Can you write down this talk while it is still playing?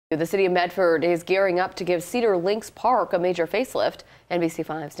The city of Medford is gearing up to give Cedar Links Park a major facelift.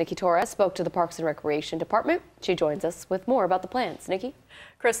 NBC5's Nikki Torres spoke to the Parks and Recreation Department. She joins us with more about the plans. Nikki?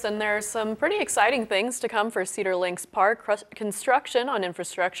 Kristen, there's some pretty exciting things to come for Cedar Links Park. Construction on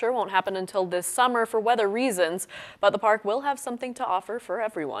infrastructure won't happen until this summer for weather reasons, but the park will have something to offer for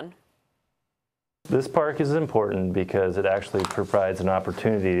everyone. This park is important because it actually provides an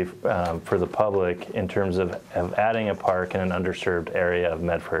opportunity for the public in terms of adding a park in an underserved area of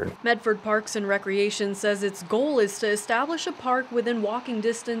Medford. Medford Parks and Recreation says its goal is to establish a park within walking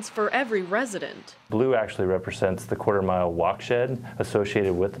distance for every resident. Blue actually represents the quarter-mile walk shed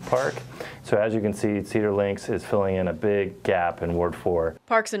associated with the park. So as you can see, Cedar Links is filling in a big gap in Ward 4.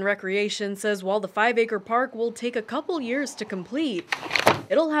 Parks and Recreation says while the 5-acre park will take a couple years to complete,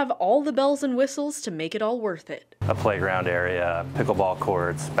 it'll have all the bells and whistles to make it all worth it. A playground area, pickleball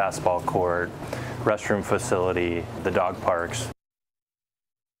courts, basketball court, restroom facility, the dog parks.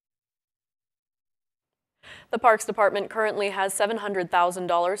 The Parks Department currently has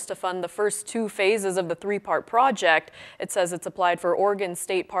 $700,000 to fund the first 2 phases of the 3-part project. It says it's applied for Oregon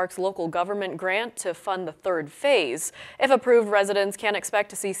State Parks local government grant to fund the 3rd phase. If approved, residents can expect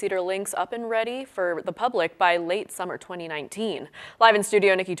to see Cedar Links up and ready for the public by late summer 2019. Live in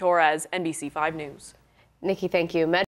studio, Nikki Torres, NBC5 News. Nikki, thank you.